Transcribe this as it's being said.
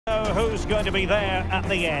who's going to be there at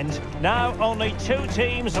the end. Now only 2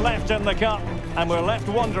 teams left in the cup, and we're left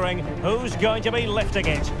wondering who's going to be lifting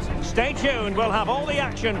it. Stay tuned, we'll have all the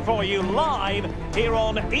action for you live here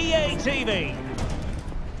on EA TV.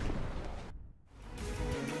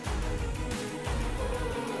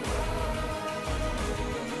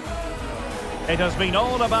 It has been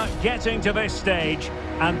all about getting to this stage,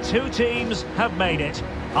 and 2 teams have made it.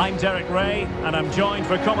 I'm Derek Ray, and I'm joined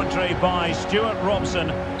for commentary by Stuart Robson.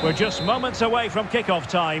 We're just moments away from kick-off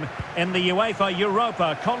time in the UEFA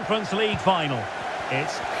Europa Conference League final.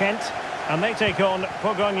 It's Gent, and they take on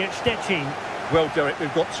Pogon Szcecin. Well, Derek,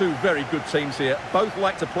 we've got 2 very good teams here. Both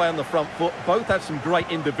like to play on the front foot. Both have some great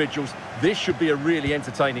individuals. This should be a really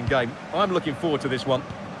entertaining game. I'm looking forward to this one.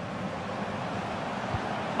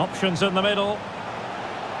 Options in the middle.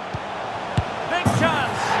 Big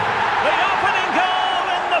chance! The opening goal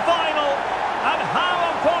in the final! And how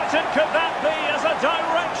important could that be as a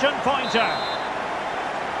direction pointer?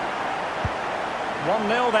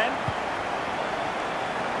 1-0 then.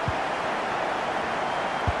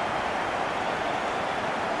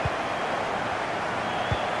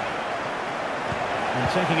 And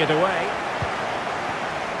taking it away.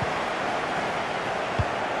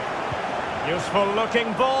 Useful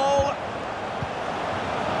looking ball.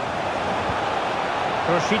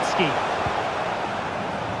 Szcecin.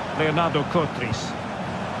 Leonardo Cortris.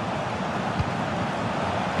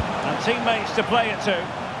 And teammates to play it to.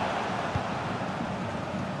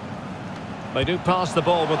 They do pass the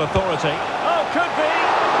ball with authority. Oh, could be!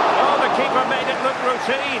 Oh, the keeper made it look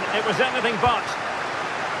routine. It was anything but.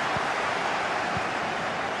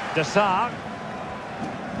 Desar.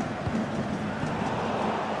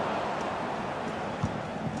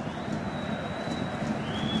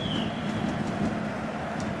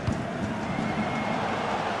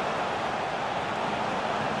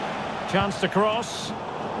 Chance to cross.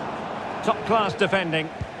 Top-class defending.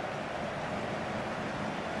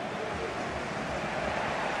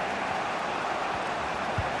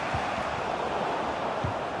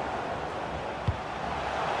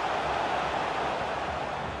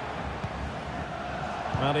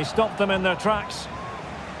 Well, he stopped them in their tracks.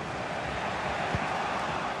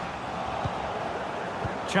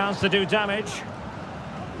 Chance to do damage.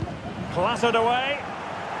 Clattered away.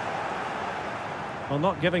 Well,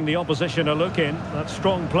 not giving the opposition a look in. That's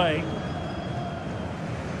strong play.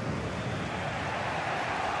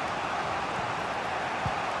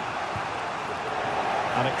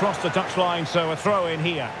 And it crossed the touchline, so a throw in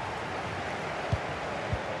here.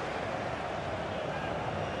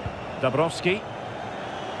 Dabrowski.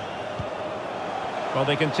 Well,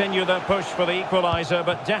 they continue their push for the equaliser,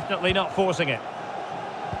 but definitely not forcing it.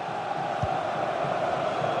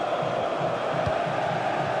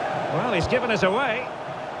 Well, he's given us away.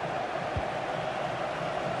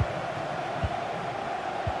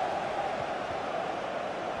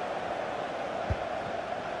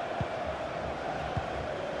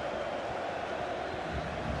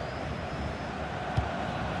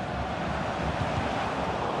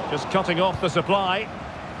 Just cutting off the supply.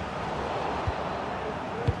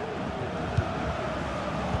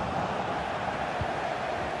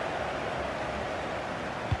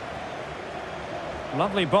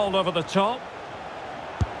 Lovely ball over the top.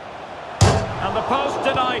 And the post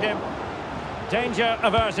denied him. Danger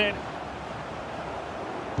averted.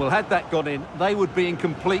 Well, had that gone in, they would be in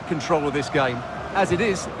complete control of this game. As it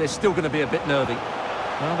is, they're still going to be a bit nervy.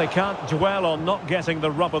 Well, they can't dwell on not getting the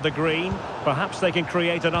rub of the green. Perhaps they can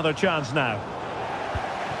create another chance now.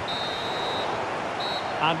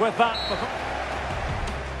 And with that...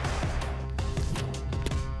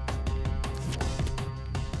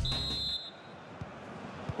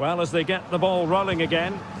 Well, as they get the ball rolling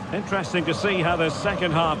again, interesting to see how the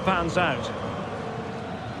second half pans out.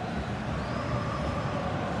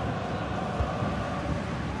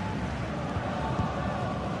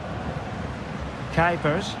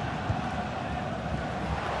 Kuipers.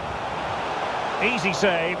 Easy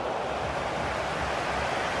save.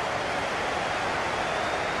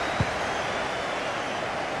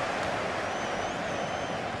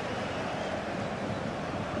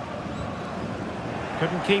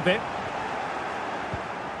 Couldn't keep it.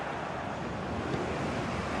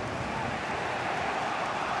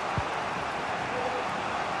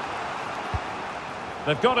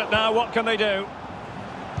 They've got it now, what can they do?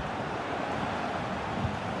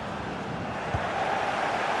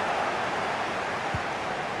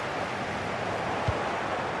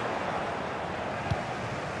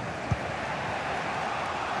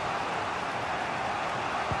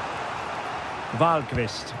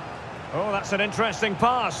 Wahlqvist. Oh, that's an interesting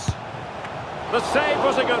pass. The save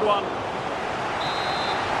was a good one.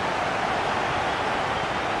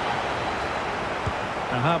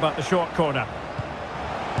 And how about the short corner?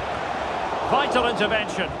 Vital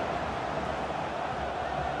intervention.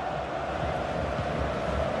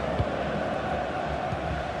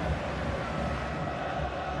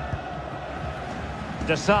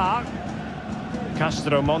 Desar.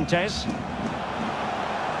 Castro Montes.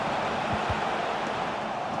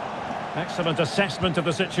 Excellent assessment of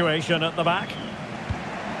the situation at the back.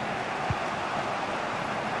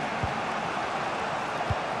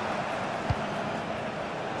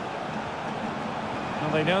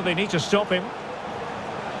 Well, they know they need to stop him.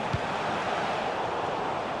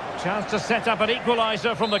 Chance to set up an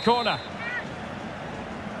equaliser from the corner.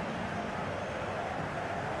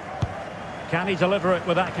 Can he deliver it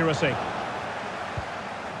with accuracy?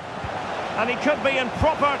 And he could be in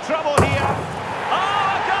proper trouble here. Oh,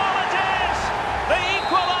 a goal it is! The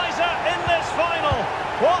equaliser in this final.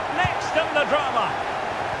 What next in the drama?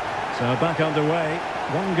 So back underway.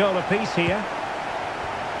 1 goal apiece here.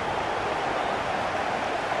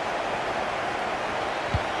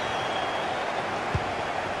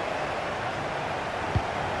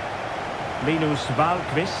 Linus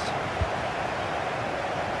Wahlqvist.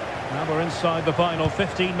 Now we're inside the final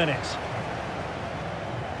 15 minutes.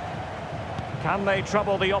 Can they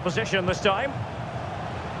trouble the opposition this time?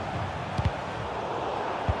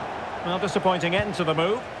 Well, disappointing end to the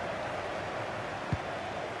move.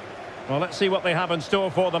 Well, let's see what they have in store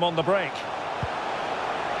for them on the break.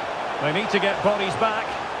 They need to get bodies back.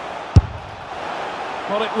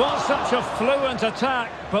 Well, it was such a fluent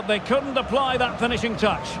attack, but they couldn't apply that finishing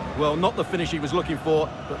touch. Well, not the finish he was looking for,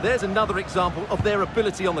 but there's another example of their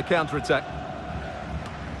ability on the counter-attack.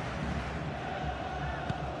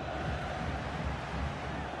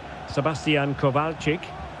 Sebastian Kowalczyk.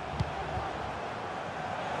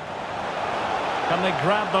 Can they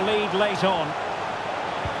grab the lead late on?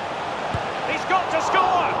 He's got to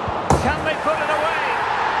score! Can they put it away?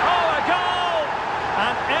 Oh, a goal!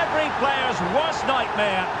 And every player's worst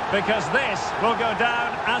nightmare, because this will go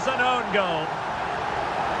down as an own goal.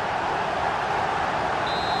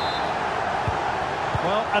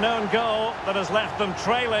 Well, an own goal that has left them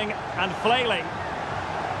trailing and flailing.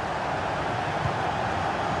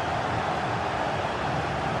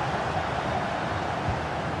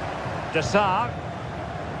 Desar.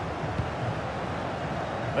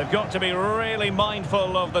 They've got to be really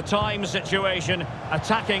mindful of the time situation,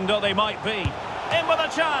 attacking though they might be. In with a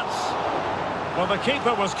chance. Well, the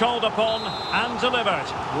keeper was called upon and delivered.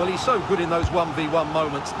 Well, he's so good in those 1v1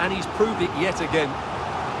 moments, and he's proved it yet again.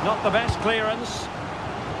 Not the best clearance.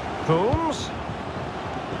 Coombs.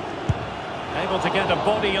 Able to get a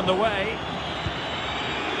body in the way.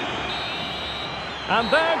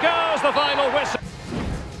 And there goes the final whistle.